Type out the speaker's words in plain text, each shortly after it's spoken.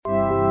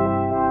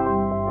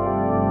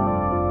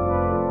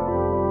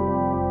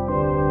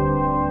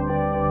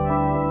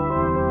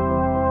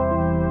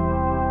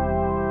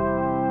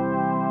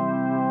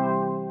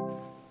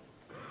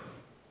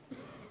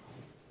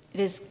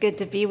is good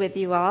to be with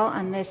you all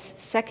on this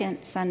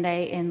second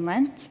Sunday in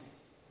Lent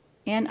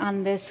and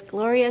on this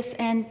glorious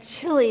and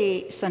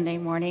chilly Sunday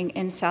morning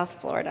in South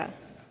Florida.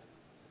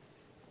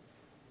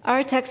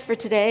 Our text for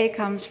today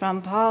comes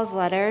from Paul's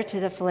letter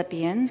to the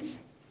Philippians.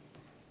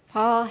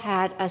 Paul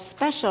had a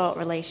special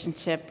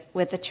relationship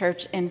with the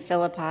church in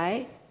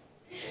Philippi.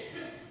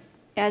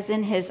 As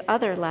in his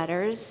other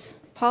letters,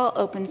 Paul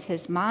opens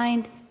his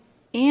mind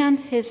and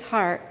his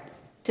heart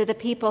to the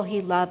people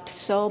he loved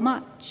so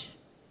much.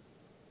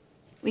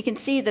 We can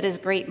see that his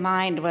great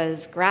mind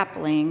was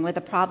grappling with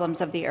the problems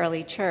of the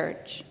early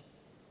church.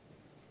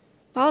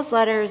 Paul's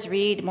letters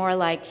read more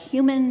like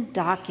human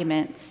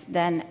documents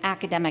than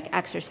academic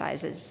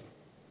exercises.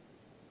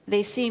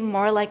 They seem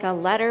more like a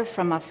letter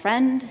from a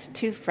friend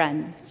to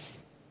friends.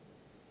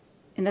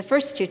 In the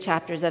first two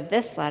chapters of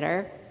this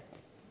letter,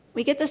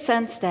 we get the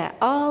sense that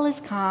all is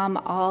calm,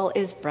 all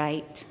is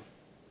bright.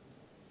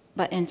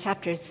 But in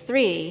chapter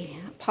 3,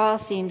 Paul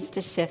seems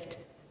to shift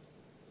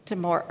to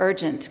more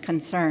urgent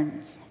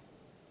concerns.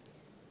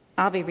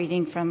 I'll be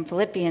reading from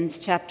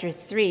Philippians chapter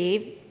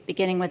 3,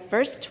 beginning with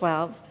verse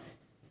 12,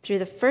 through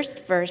the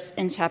first verse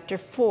in chapter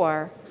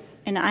 4,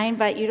 and I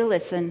invite you to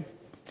listen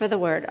for the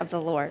word of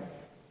the Lord.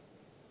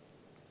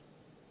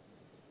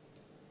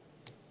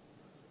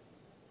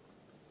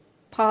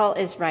 Paul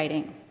is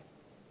writing,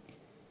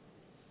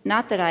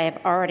 "Not that I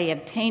have already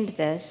obtained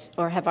this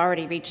or have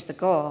already reached the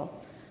goal,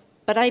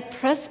 but I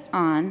press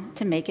on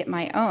to make it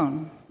my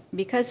own,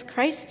 because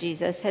Christ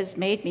Jesus has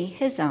made me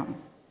his own.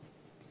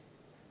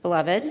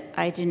 Beloved,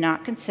 I do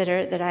not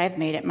consider that I have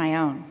made it my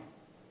own.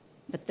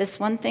 But this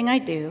one thing I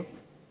do,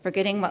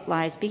 forgetting what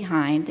lies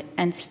behind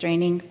and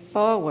straining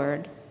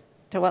forward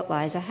to what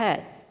lies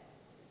ahead.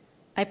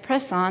 I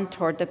press on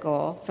toward the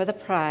goal for the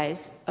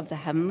prize of the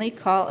heavenly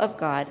call of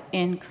God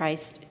in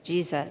Christ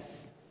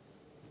Jesus.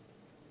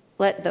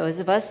 Let those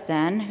of us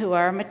then who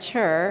are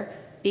mature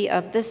be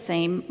of the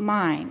same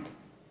mind.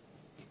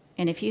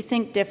 And if you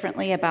think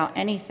differently about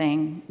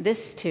anything,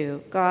 this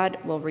too God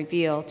will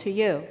reveal to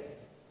you.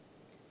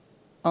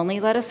 Only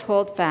let us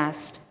hold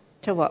fast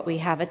to what we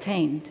have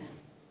attained.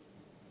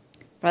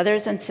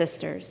 Brothers and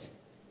sisters,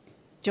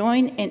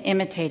 join in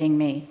imitating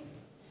me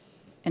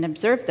and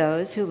observe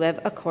those who live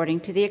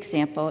according to the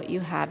example you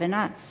have in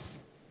us.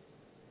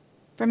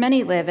 For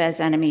many live as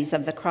enemies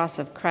of the cross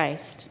of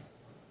Christ.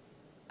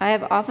 I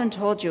have often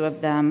told you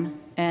of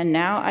them, and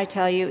now I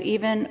tell you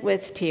even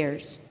with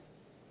tears.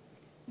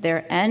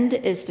 Their end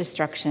is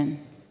destruction.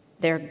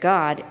 Their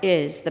God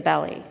is the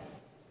belly,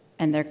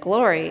 and their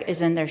glory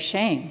is in their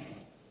shame.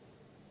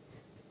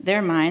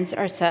 Their minds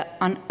are set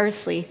on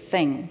earthly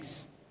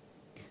things.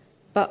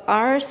 But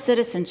our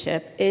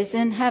citizenship is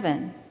in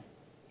heaven,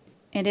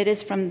 and it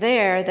is from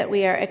there that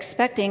we are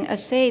expecting a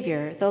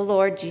Savior, the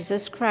Lord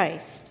Jesus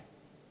Christ.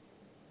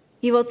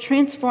 He will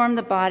transform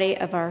the body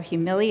of our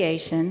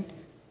humiliation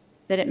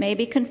that it may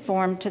be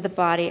conformed to the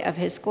body of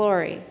his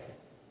glory,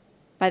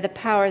 by the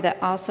power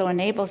that also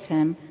enables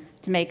him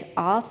to make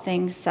all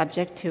things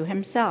subject to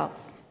himself.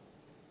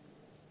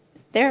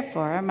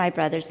 Therefore, my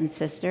brothers and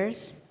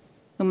sisters,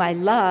 whom I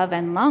love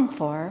and long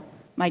for,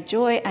 my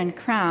joy and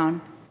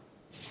crown,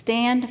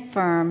 stand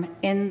firm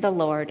in the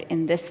Lord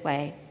in this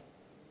way,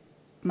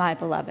 my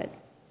beloved."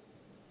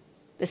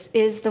 This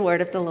is the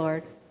word of the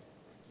Lord.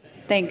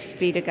 Thanks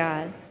be to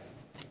God.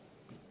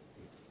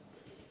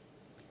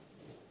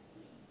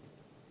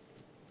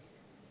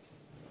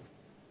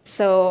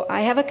 So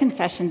I have a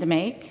confession to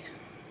make.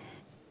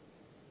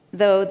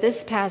 Though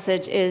this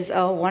passage is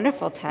a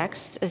wonderful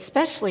text,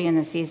 especially in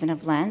the season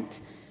of Lent,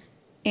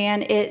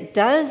 and it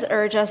does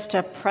urge us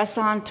to press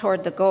on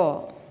toward the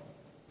goal.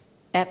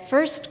 At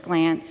first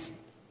glance,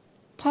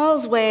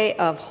 Paul's way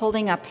of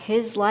holding up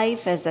his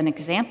life as an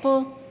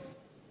example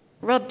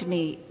rubbed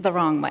me the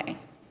wrong way.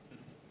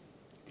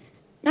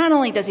 Not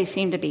only does he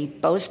seem to be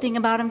boasting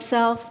about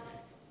himself,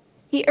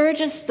 he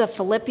urges the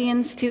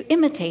Philippians to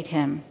imitate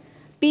him.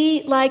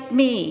 "Be like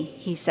me,"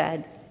 he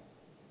said.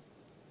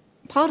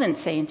 Paul didn't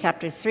say in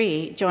chapter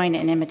 3, "Join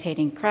in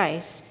imitating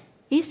Christ."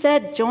 He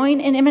said, "Join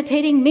in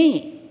imitating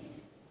me."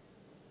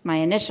 My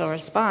initial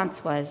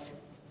response was,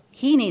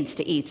 he needs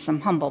to eat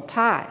some humble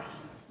pie.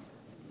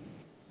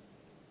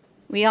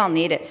 We all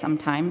need it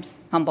sometimes,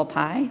 humble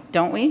pie,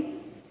 don't we?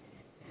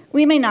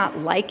 We may not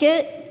like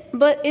it,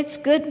 but it's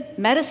good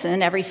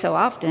medicine every so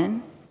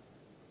often.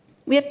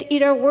 We have to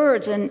eat our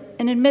words and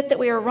admit that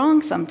we are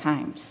wrong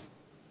sometimes.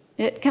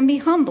 It can be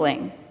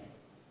humbling,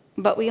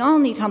 but we all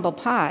need humble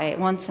pie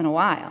once in a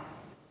while.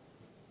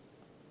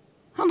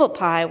 Humble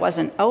pie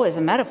wasn't always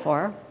a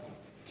metaphor.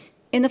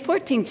 In the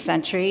 14th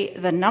century,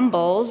 the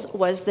numbles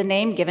was the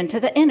name given to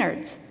the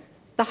innards,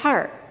 the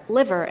heart,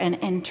 liver, and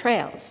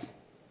entrails,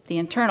 the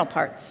internal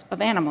parts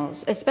of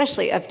animals,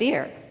 especially of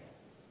deer.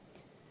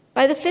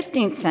 By the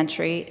 15th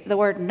century, the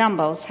word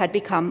numbles had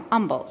become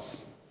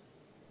umbles.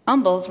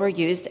 Umbles were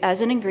used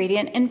as an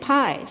ingredient in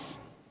pies.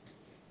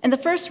 And the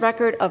first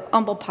record of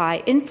humble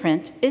pie in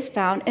print is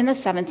found in the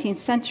 17th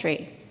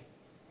century.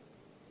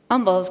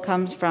 Umbles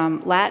comes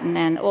from Latin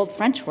and Old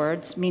French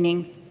words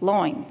meaning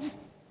loins.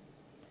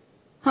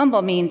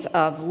 Humble means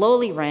of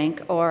lowly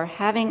rank or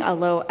having a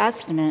low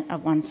estimate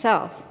of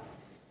oneself.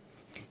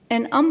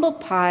 And humble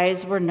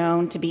pies were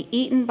known to be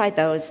eaten by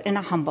those in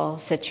a humble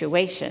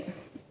situation.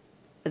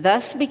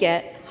 Thus we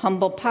get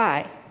humble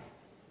pie.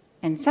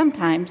 And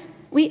sometimes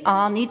we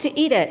all need to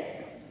eat it.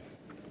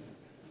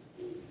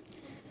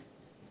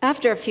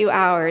 After a few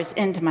hours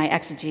into my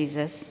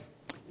exegesis,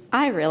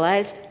 I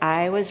realized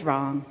I was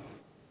wrong.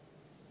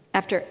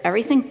 After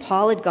everything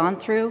Paul had gone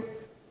through,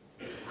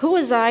 who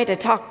was I to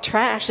talk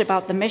trash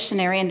about the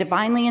missionary and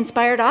divinely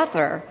inspired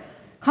author,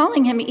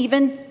 calling him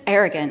even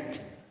arrogant?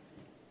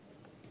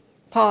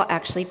 Paul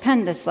actually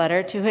penned this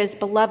letter to his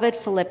beloved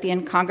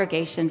Philippian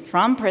congregation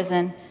from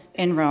prison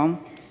in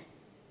Rome,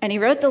 and he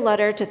wrote the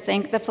letter to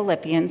thank the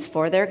Philippians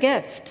for their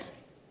gift.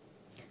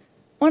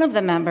 One of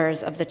the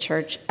members of the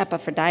church,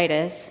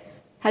 Epaphroditus,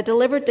 had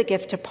delivered the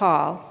gift to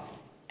Paul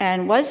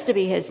and was to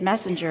be his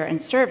messenger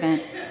and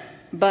servant,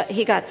 but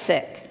he got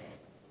sick.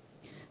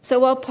 So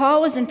while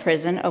Paul was in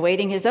prison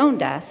awaiting his own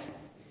death,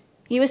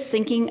 he was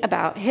thinking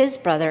about his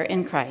brother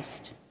in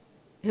Christ,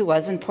 who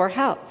was in poor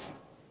health.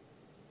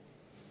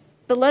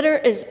 The letter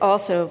is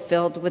also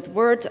filled with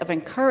words of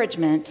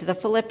encouragement to the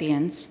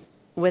Philippians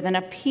with an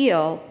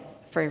appeal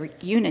for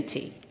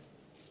unity.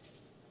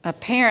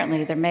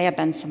 Apparently, there may have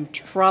been some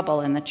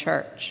trouble in the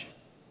church.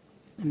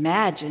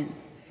 Imagine.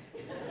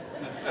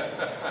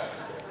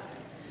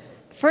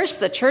 First,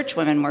 the church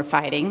women were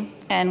fighting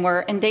and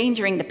were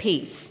endangering the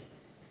peace.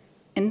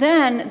 And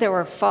then there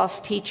were false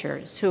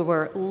teachers who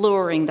were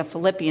luring the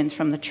Philippians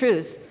from the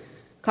truth,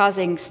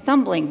 causing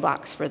stumbling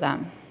blocks for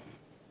them.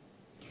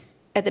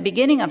 At the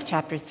beginning of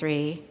chapter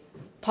 3,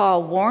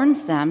 Paul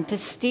warns them to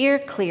steer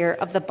clear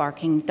of the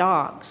barking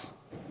dogs.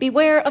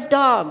 Beware of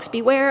dogs,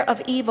 beware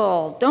of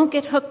evil. Don't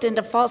get hooked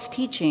into false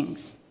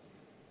teachings.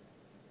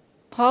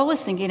 Paul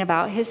was thinking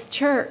about his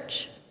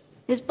church,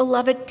 his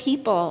beloved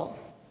people.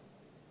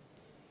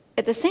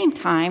 At the same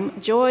time,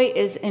 joy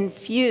is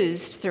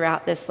infused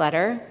throughout this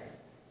letter.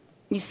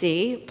 You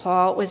see,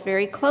 Paul was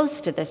very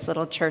close to this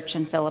little church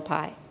in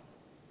Philippi.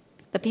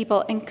 The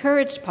people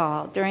encouraged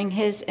Paul during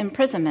his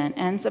imprisonment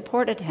and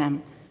supported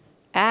him,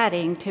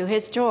 adding to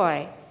his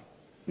joy,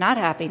 not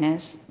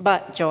happiness,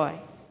 but joy,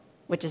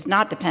 which is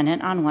not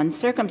dependent on one's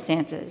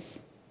circumstances.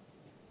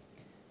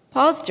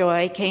 Paul's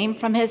joy came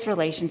from his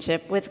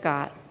relationship with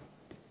God.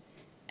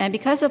 And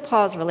because of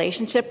Paul's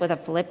relationship with the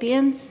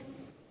Philippians,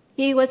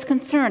 he was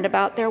concerned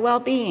about their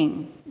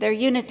well-being, their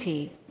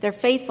unity, their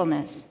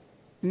faithfulness,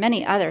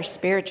 many other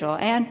spiritual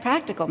and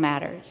practical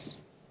matters.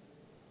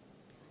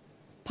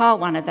 Paul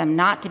wanted them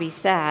not to be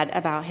sad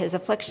about his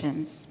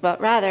afflictions, but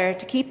rather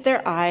to keep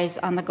their eyes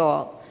on the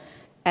goal,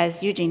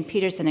 as Eugene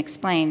Peterson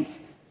explains,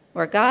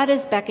 where God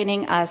is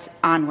beckoning us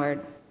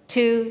onward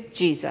to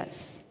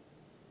Jesus.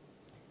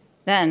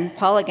 Then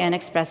Paul again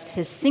expressed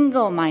his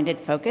single-minded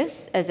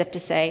focus as if to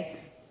say,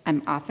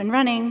 I'm off and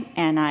running,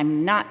 and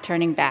I'm not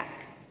turning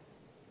back.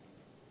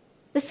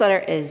 This letter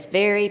is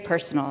very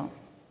personal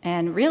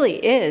and really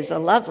is a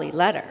lovely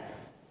letter.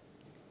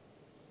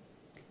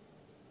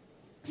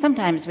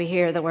 Sometimes we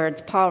hear the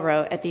words Paul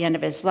wrote at the end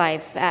of his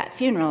life at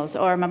funerals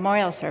or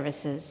memorial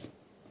services.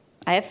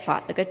 I have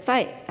fought the good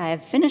fight. I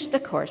have finished the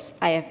course.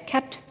 I have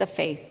kept the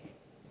faith.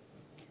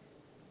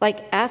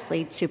 Like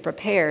athletes who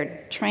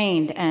prepared,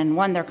 trained, and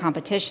won their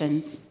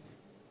competitions,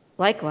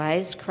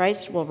 likewise,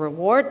 Christ will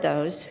reward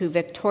those who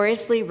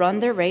victoriously run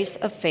their race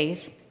of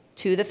faith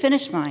to the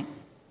finish line.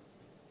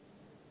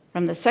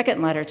 From the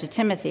second letter to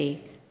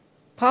Timothy,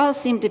 Paul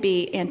seemed to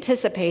be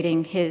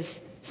anticipating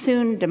his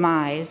soon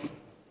demise,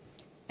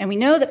 and we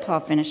know that Paul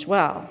finished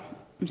well.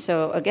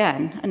 So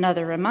again,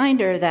 another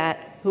reminder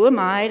that who am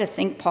I to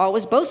think Paul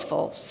was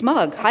boastful,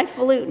 smug,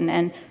 highfalutin,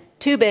 and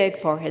too big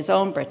for his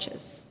own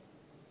britches?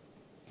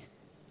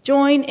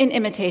 Join in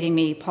imitating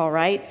me, Paul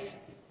writes,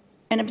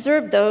 and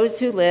observe those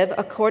who live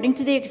according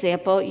to the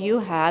example you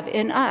have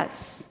in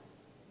us.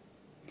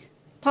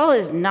 Paul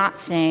is not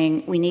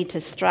saying we need to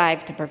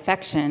strive to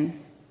perfection,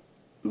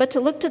 but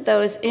to look to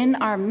those in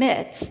our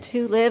midst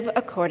who live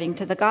according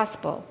to the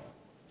gospel.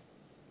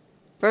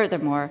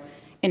 Furthermore,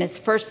 in his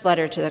first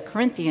letter to the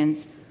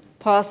Corinthians,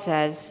 Paul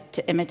says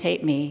to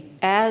imitate me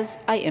as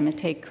I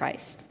imitate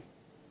Christ.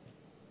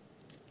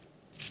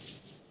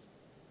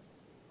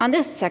 On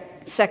this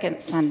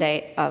second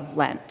Sunday of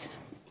Lent,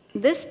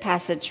 this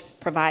passage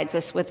provides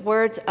us with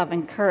words of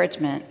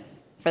encouragement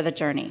for the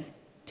journey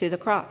to the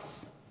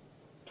cross.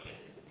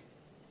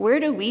 Where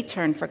do we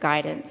turn for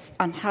guidance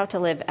on how to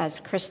live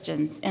as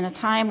Christians in a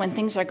time when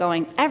things are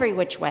going every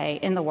which way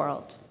in the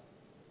world?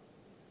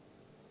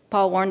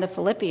 Paul warned the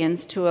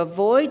Philippians to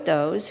avoid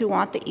those who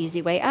want the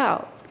easy way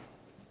out,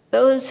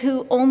 those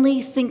who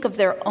only think of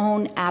their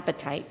own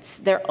appetites,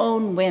 their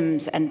own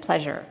whims and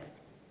pleasure.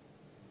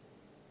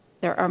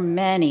 There are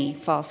many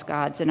false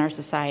gods in our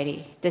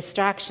society,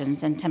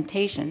 distractions and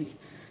temptations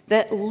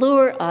that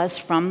lure us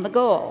from the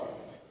goal.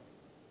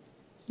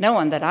 No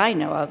one that I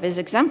know of is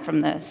exempt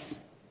from this,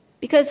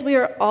 because we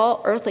are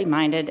all earthly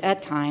minded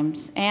at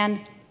times,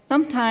 and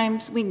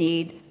sometimes we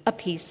need a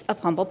piece of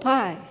humble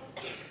pie.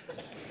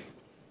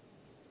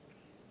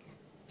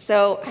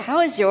 So,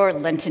 how is your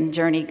Lenten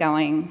journey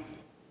going?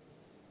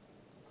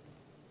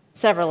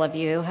 Several of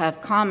you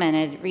have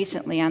commented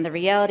recently on the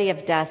reality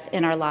of death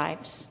in our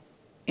lives,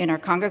 in our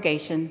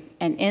congregation,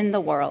 and in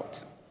the world.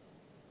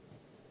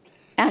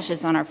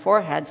 Ashes on our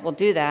foreheads will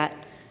do that,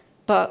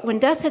 but when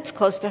death hits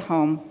close to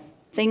home,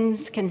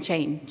 things can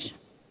change.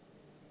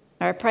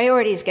 Our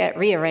priorities get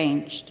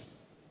rearranged.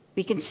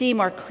 We can see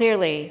more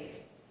clearly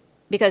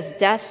because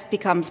death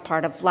becomes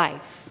part of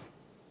life.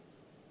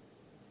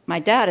 My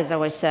dad has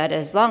always said,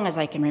 as long as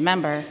I can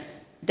remember,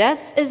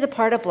 death is a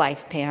part of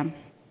life, Pam.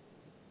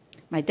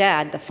 My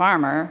dad, the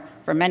farmer,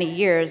 for many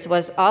years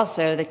was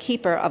also the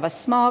keeper of a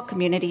small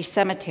community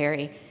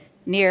cemetery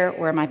near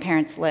where my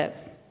parents live.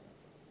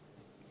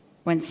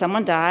 When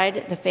someone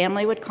died, the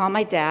family would call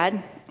my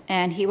dad,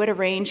 and he would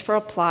arrange for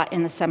a plot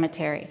in the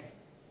cemetery.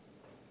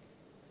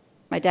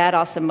 My dad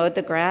also mowed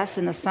the grass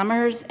in the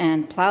summers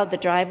and plowed the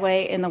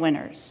driveway in the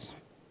winters.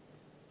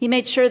 He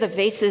made sure the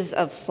vases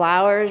of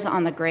flowers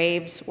on the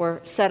graves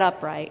were set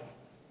up right.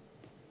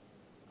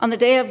 On the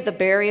day of the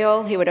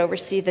burial, he would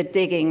oversee the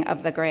digging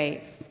of the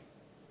grave.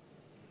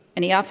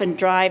 And he often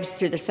drives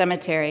through the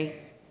cemetery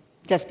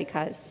just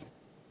because.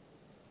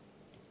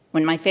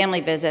 When my family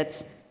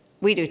visits,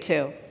 we do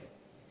too.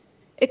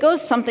 It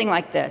goes something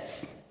like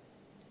this.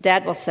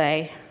 Dad will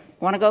say,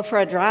 "Want to go for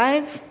a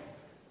drive?"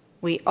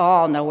 We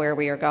all know where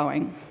we are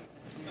going.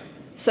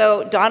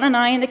 So Dawn and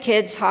I and the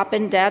kids hop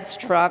in Dad's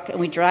truck, and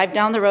we drive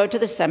down the road to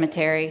the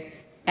cemetery,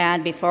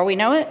 and before we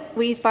know it,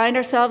 we find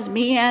ourselves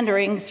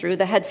meandering through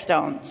the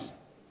headstones.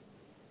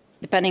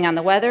 Depending on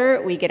the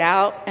weather, we get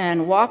out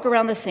and walk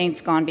around the saints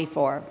gone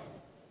before.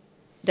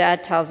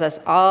 Dad tells us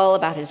all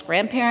about his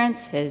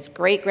grandparents, his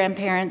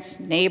great-grandparents,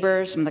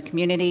 neighbors from the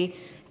community,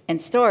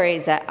 and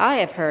stories that I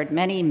have heard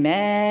many,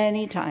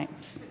 many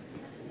times.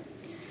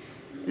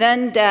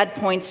 Then Dad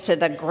points to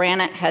the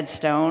granite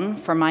headstone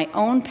for my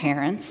own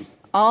parents,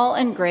 all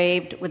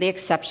engraved with the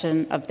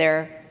exception of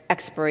their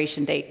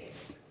expiration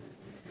dates.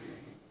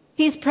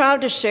 He's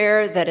proud to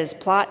share that his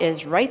plot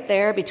is right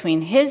there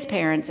between his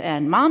parents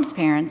and Mom's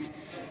parents,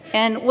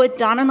 and would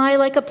Don and I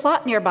like a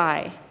plot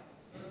nearby?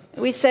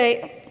 We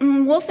say,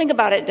 "We'll think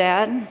about it,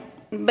 Dad."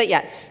 But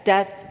yes,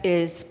 death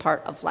is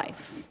part of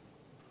life.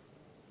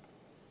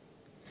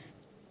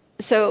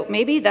 So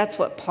maybe that's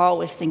what Paul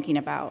was thinking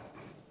about.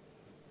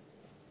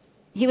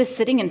 He was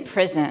sitting in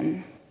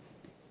prison.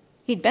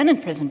 He'd been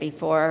in prison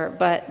before,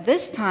 but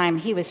this time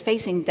he was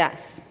facing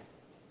death.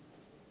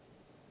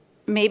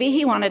 Maybe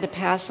he wanted to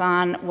pass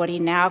on what he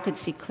now could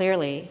see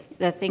clearly,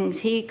 the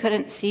things he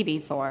couldn't see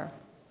before.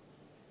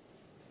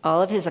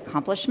 All of his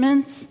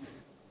accomplishments,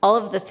 all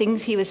of the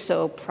things he was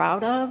so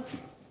proud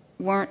of,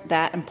 weren't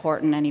that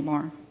important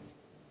anymore.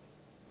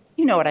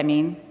 You know what I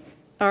mean.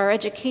 Our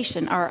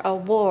education, our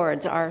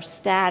awards, our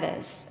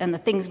status, and the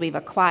things we've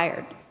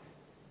acquired.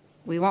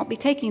 We won't be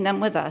taking them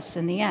with us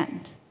in the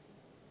end.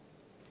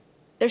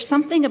 There's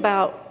something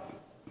about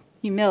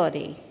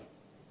humility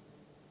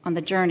on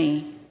the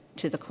journey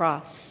to the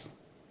cross.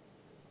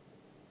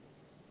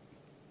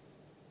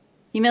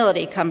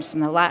 Humility comes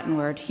from the Latin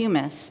word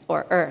humus,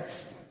 or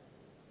earth.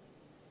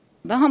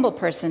 The humble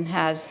person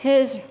has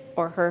his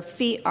or her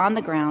feet on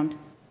the ground,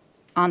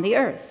 on the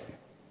earth.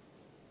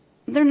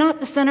 They're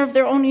not the center of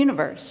their own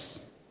universe.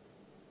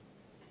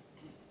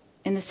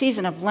 In the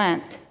season of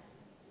Lent,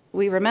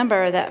 we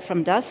remember that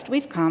from dust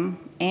we've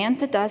come, and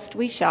to dust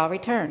we shall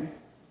return.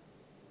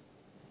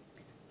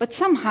 But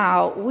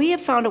somehow, we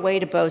have found a way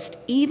to boast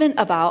even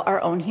about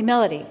our own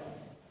humility.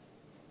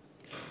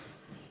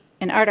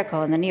 An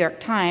article in the New York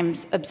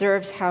Times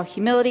observes how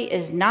humility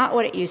is not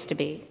what it used to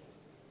be.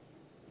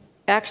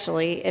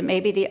 Actually, it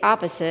may be the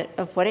opposite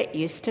of what it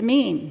used to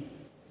mean.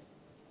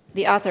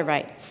 The author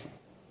writes,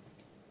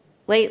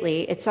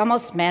 "Lately, it's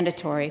almost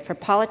mandatory for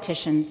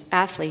politicians,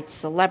 athletes,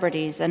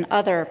 celebrities, and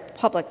other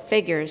public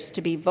figures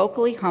to be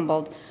vocally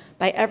humbled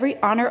by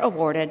every honor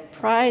awarded,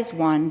 prize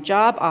won,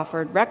 job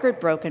offered,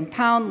 record broken,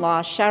 pound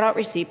lost, shout out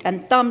received,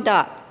 and thumbed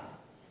up.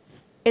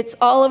 It's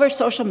all over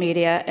social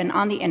media and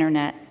on the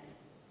internet.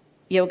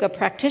 Yoga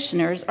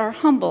practitioners are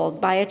humbled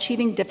by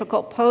achieving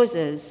difficult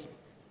poses.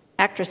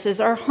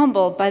 Actresses are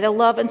humbled by the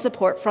love and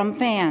support from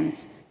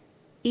fans.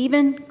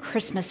 Even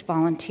Christmas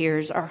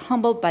volunteers are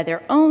humbled by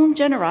their own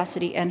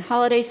generosity and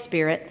holiday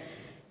spirit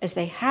as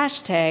they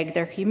hashtag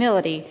their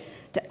humility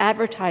to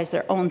advertise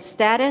their own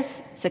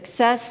status,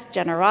 success,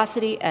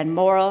 generosity, and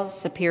moral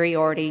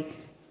superiority,"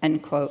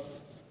 end quote.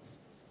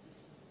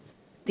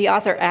 The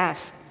author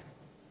asks,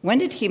 when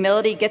did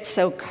humility get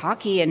so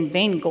cocky and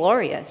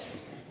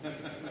vainglorious?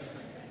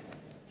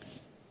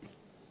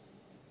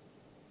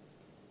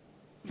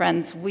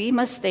 Friends, we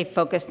must stay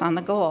focused on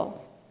the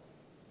goal.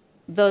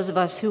 Those of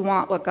us who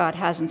want what God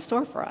has in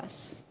store for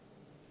us.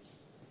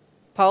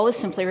 Paul was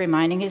simply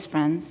reminding his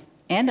friends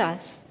and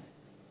us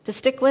to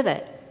stick with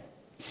it.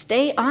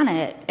 Stay on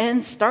it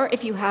and start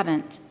if you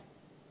haven't.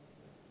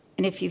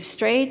 And if you've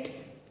strayed,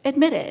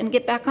 admit it and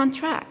get back on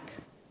track.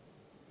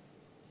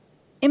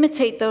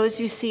 Imitate those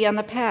you see on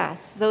the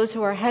path, those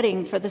who are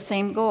heading for the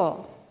same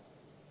goal.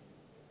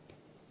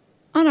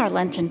 On our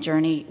Lenten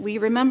journey, we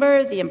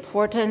remember the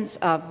importance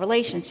of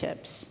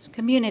relationships,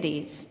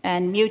 communities,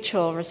 and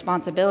mutual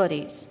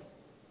responsibilities.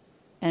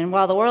 And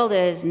while the world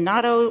is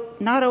not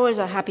always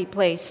a happy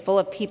place full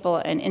of people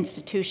and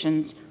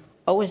institutions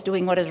always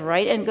doing what is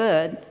right and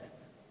good,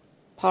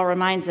 Paul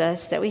reminds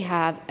us that we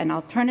have an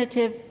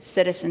alternative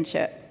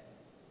citizenship.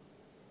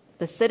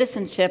 The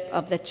citizenship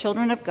of the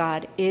children of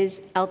God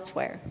is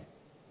elsewhere.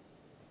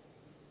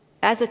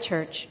 As a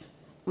church,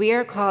 we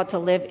are called to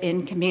live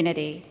in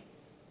community.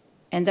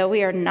 And though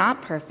we are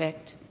not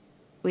perfect,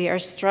 we are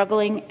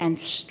struggling and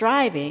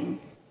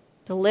striving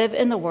to live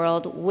in the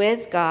world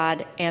with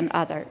God and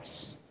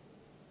others.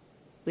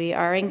 We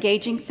are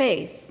engaging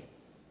faith,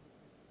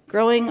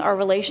 growing our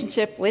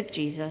relationship with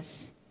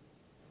Jesus,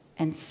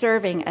 and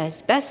serving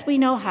as best we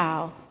know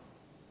how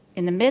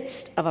in the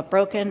midst of a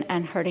broken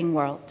and hurting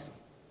world.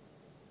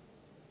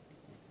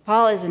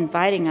 Paul is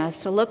inviting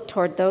us to look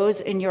toward those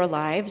in your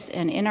lives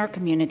and in our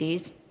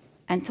communities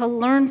and to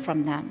learn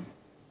from them.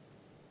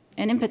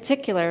 And in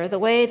particular, the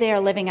way they are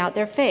living out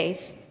their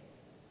faith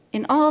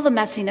in all the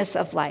messiness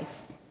of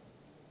life.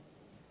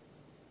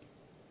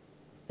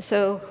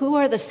 So, who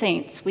are the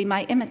saints we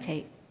might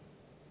imitate?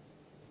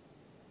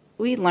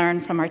 We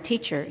learn from our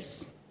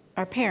teachers,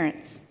 our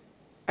parents,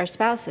 our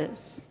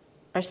spouses,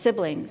 our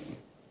siblings,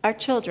 our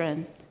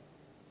children,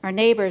 our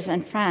neighbors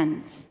and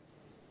friends.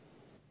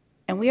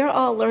 And we are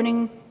all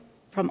learning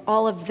from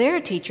all of their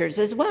teachers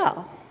as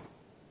well.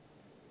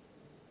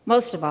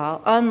 Most of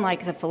all,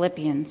 unlike the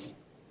Philippians,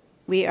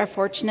 we are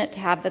fortunate to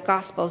have the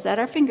Gospels at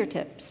our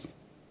fingertips,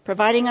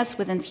 providing us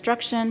with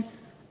instruction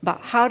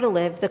about how to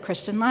live the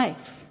Christian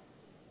life.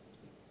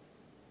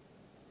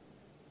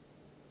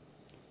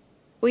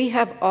 We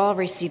have all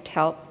received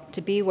help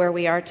to be where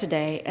we are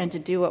today and to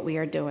do what we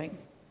are doing.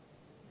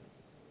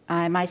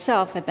 I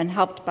myself have been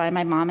helped by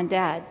my mom and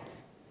dad,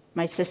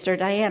 my sister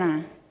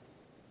Diana,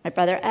 my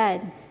brother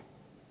Ed,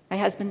 my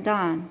husband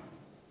Don,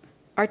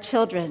 our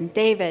children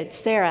David,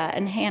 Sarah,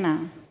 and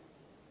Hannah,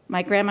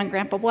 my grandma and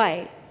grandpa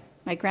White,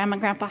 my grandma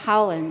and grandpa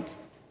Howland,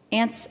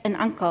 aunts and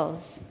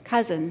uncles,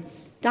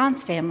 cousins,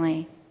 Don's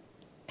family,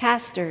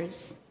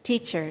 pastors,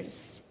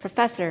 teachers,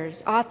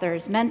 professors,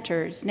 authors,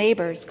 mentors,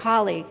 neighbors,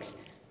 colleagues,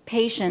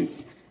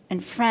 patients,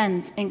 and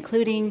friends,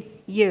 including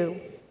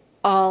you,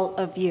 all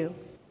of you.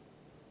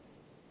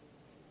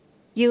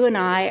 You and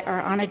I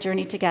are on a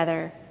journey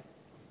together,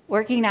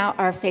 working out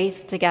our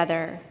faith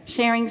together,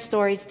 sharing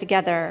stories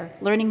together,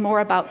 learning more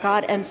about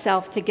God and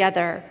self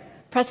together,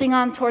 pressing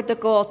on toward the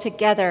goal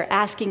together,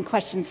 asking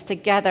questions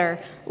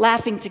together,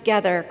 laughing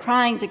together,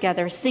 crying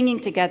together, singing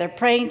together,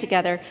 praying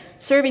together,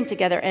 serving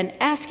together, and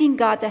asking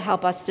God to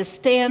help us to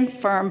stand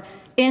firm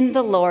in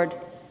the Lord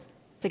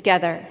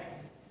together.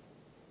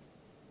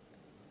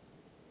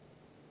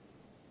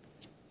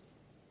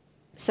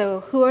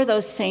 So, who are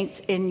those saints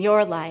in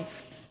your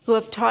life who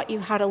have taught you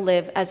how to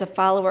live as a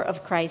follower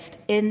of Christ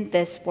in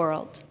this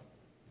world?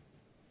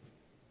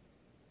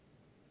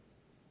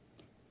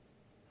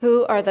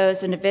 Who are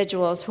those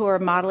individuals who are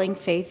modeling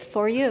faith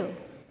for you?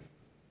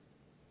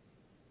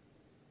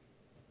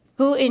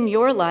 Who in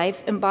your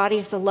life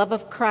embodies the love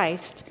of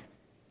Christ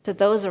to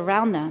those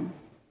around them?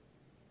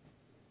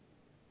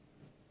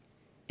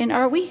 And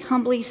are we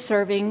humbly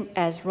serving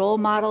as role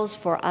models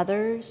for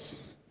others?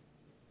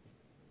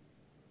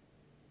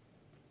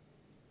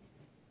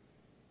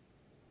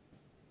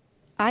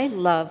 I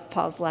love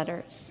Paul's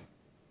letters,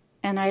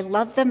 and I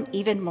love them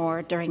even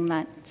more during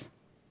Lent.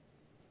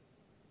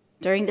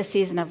 During the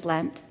season of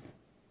Lent,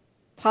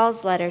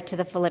 Paul's letter to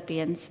the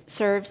Philippians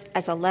serves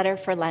as a letter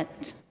for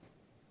Lent.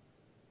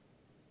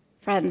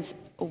 Friends,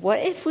 what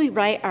if we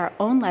write our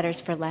own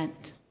letters for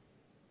Lent?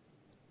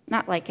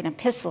 Not like an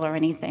epistle or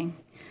anything,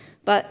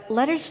 but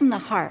letters from the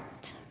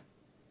heart.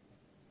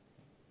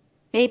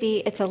 Maybe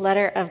it's a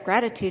letter of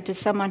gratitude to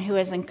someone who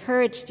has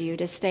encouraged you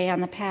to stay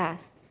on the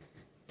path,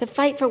 to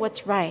fight for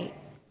what's right,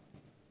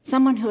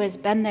 someone who has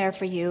been there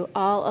for you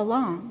all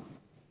along.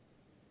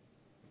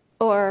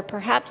 Or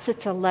perhaps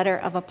it's a letter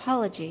of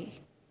apology,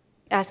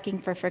 asking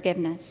for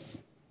forgiveness.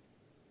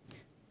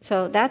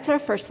 So that's our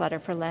first letter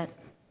for Lent,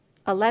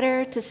 a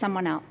letter to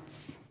someone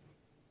else.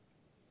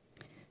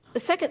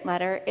 The second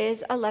letter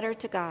is a letter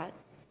to God.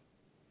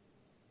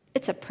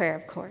 It's a prayer,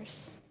 of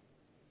course.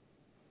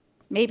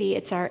 Maybe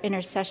it's our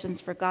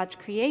intercessions for God's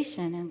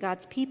creation and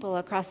God's people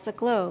across the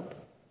globe.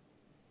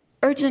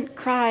 Urgent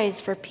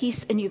cries for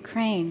peace in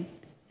Ukraine,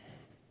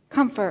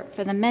 comfort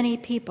for the many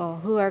people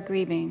who are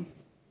grieving.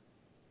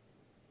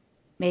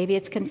 Maybe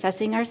it's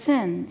confessing our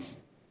sins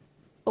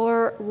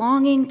or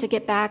longing to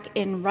get back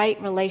in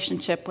right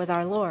relationship with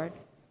our Lord.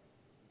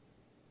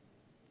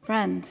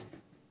 Friends,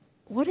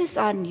 what is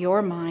on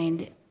your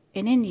mind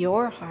and in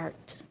your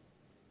heart?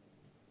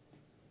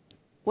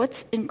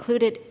 What's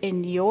included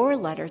in your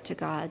letter to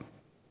God?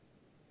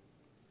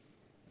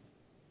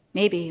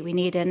 Maybe we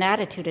need an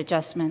attitude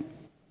adjustment.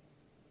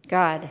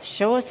 God,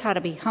 show us how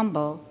to be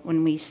humble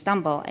when we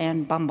stumble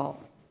and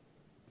bumble.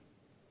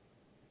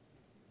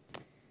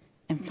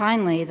 And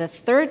finally, the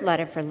third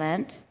letter for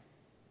Lent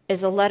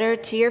is a letter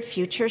to your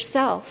future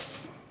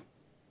self.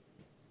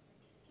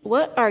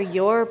 What are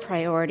your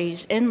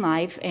priorities in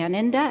life and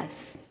in death?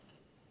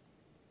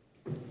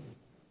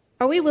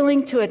 Are we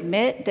willing to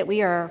admit that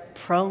we are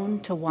prone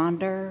to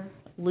wander,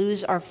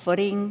 lose our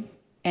footing,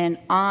 and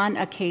on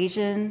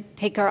occasion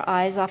take our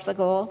eyes off the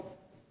goal?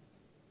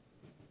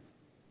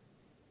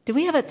 Do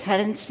we have a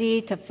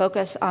tendency to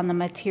focus on the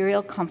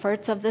material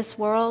comforts of this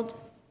world?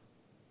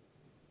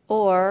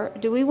 Or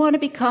do we want to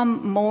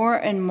become more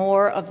and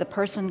more of the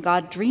person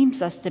God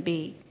dreams us to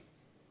be,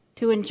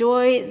 to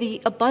enjoy the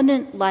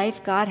abundant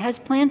life God has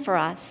planned for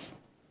us,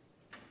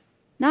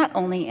 not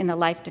only in the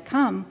life to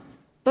come,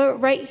 but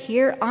right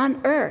here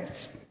on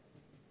earth?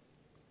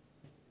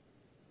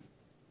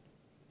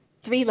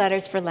 3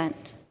 letters for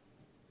Lent.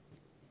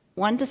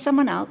 1 to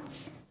someone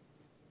else,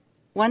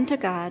 1 to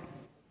God,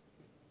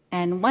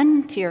 and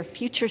 1 to your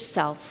future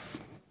self.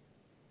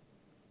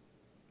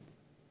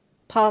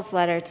 Paul's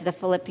letter to the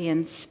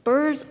Philippians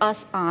spurs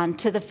us on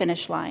to the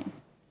finish line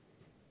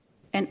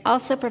and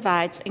also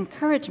provides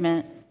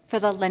encouragement for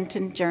the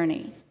Lenten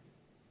journey.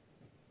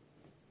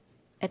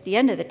 At the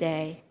end of the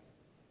day,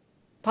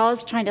 Paul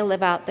is trying to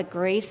live out the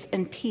grace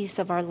and peace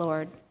of our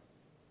Lord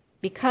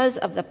because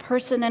of the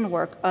person and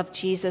work of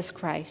Jesus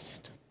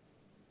Christ.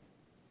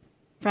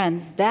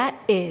 Friends, that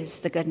is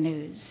the good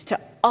news to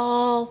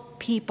all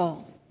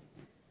people.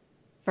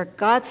 For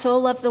God so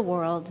loved the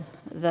world,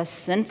 the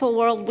sinful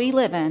world we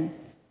live in,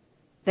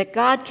 that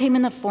God came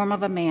in the form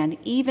of a man,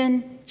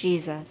 even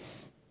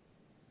Jesus,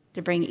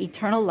 to bring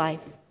eternal life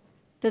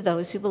to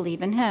those who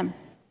believe in him.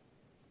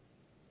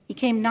 He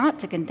came not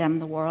to condemn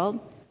the world,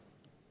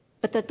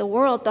 but that the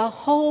world, the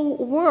whole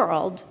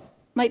world,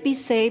 might be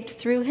saved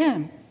through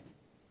him.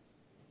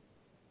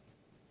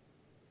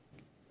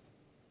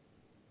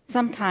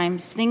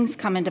 Sometimes things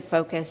come into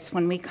focus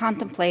when we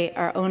contemplate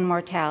our own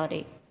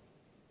mortality.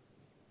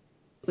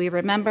 We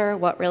remember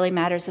what really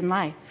matters in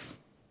life.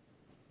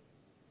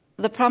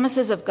 The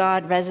promises of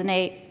God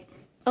resonate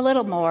a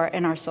little more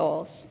in our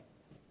souls.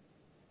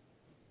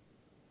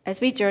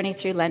 As we journey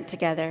through Lent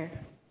together,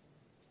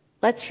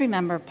 let's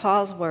remember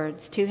Paul's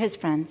words to his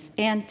friends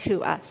and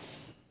to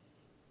us.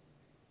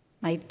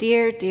 My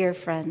dear, dear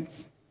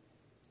friends,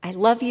 I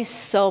love you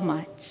so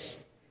much.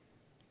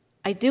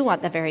 I do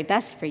want the very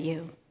best for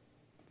you.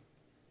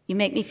 You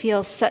make me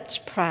feel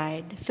such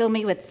pride, fill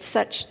me with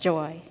such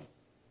joy.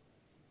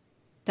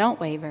 Don't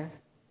waver.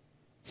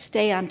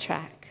 Stay on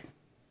track.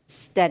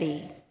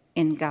 Steady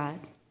in God.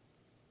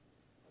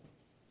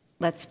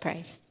 Let's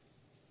pray.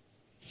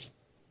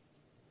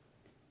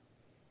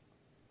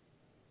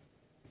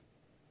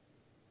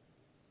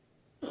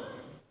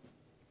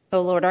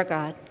 O Lord our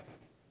God,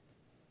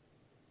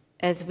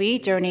 as we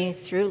journey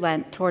through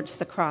Lent towards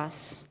the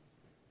cross,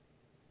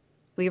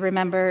 we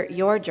remember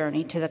your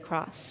journey to the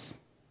cross,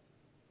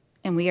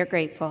 and we are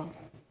grateful.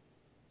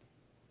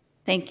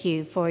 Thank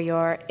you for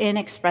your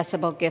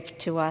inexpressible gift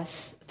to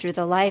us through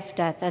the life,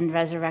 death, and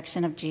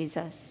resurrection of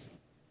Jesus.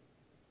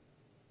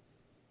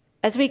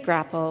 As we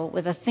grapple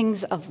with the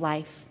things of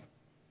life,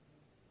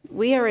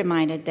 we are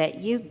reminded that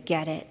you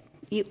get it.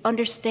 You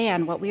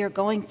understand what we are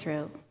going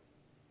through.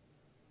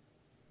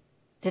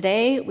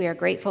 Today, we are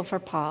grateful for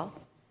Paul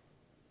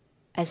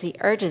as he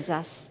urges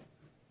us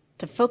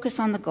to focus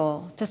on the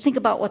goal, to think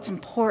about what's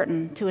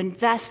important, to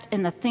invest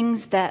in the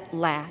things that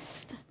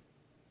last.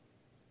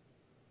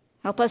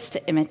 Help us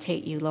to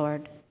imitate you,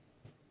 Lord,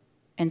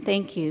 and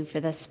thank you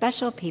for the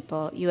special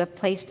people you have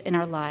placed in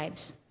our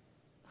lives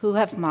who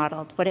have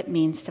modeled what it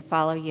means to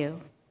follow you.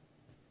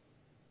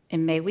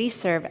 And may we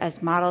serve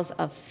as models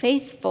of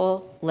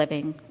faithful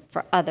living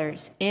for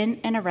others in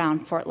and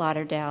around Fort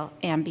Lauderdale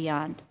and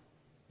beyond.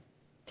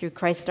 Through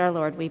Christ our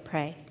Lord we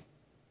pray.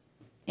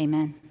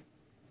 Amen.